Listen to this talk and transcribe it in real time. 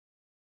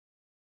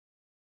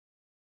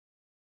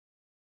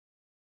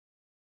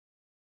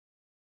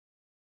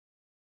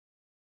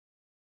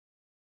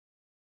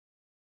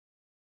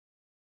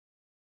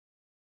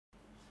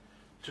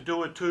To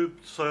do a tube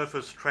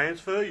surface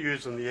transfer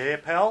using the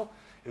AirPal,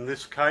 in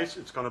this case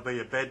it's going to be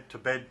a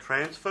bed-to-bed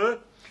transfer.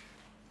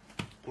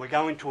 We're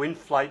going to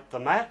inflate the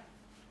mat.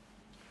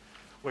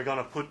 We're going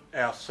to put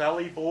our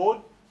sally board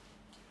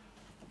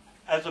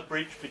as a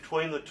bridge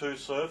between the two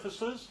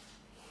surfaces.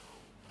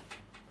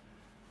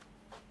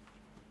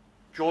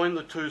 Join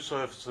the two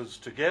surfaces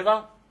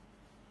together.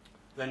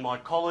 Then my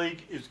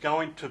colleague is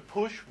going to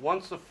push,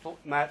 once the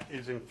mat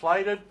is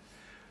inflated,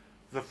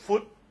 the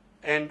foot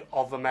end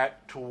of the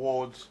mat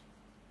towards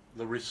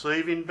the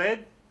receiving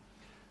bed.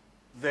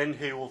 Then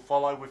he will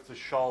follow with the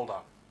shoulder.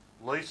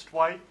 Least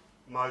weight,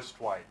 most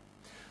weight.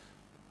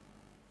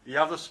 The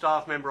other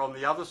staff member on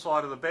the other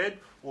side of the bed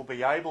will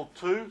be able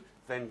to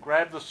then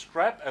grab the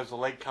strap as the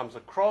leg comes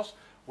across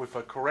with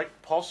a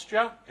correct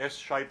posture, S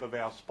shape of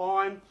our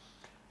spine,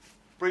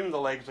 bring the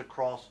legs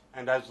across,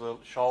 and as the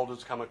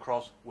shoulders come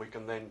across, we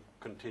can then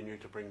continue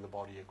to bring the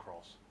body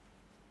across.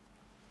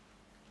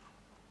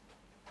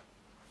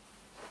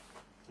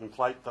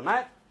 Inflate the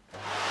mat.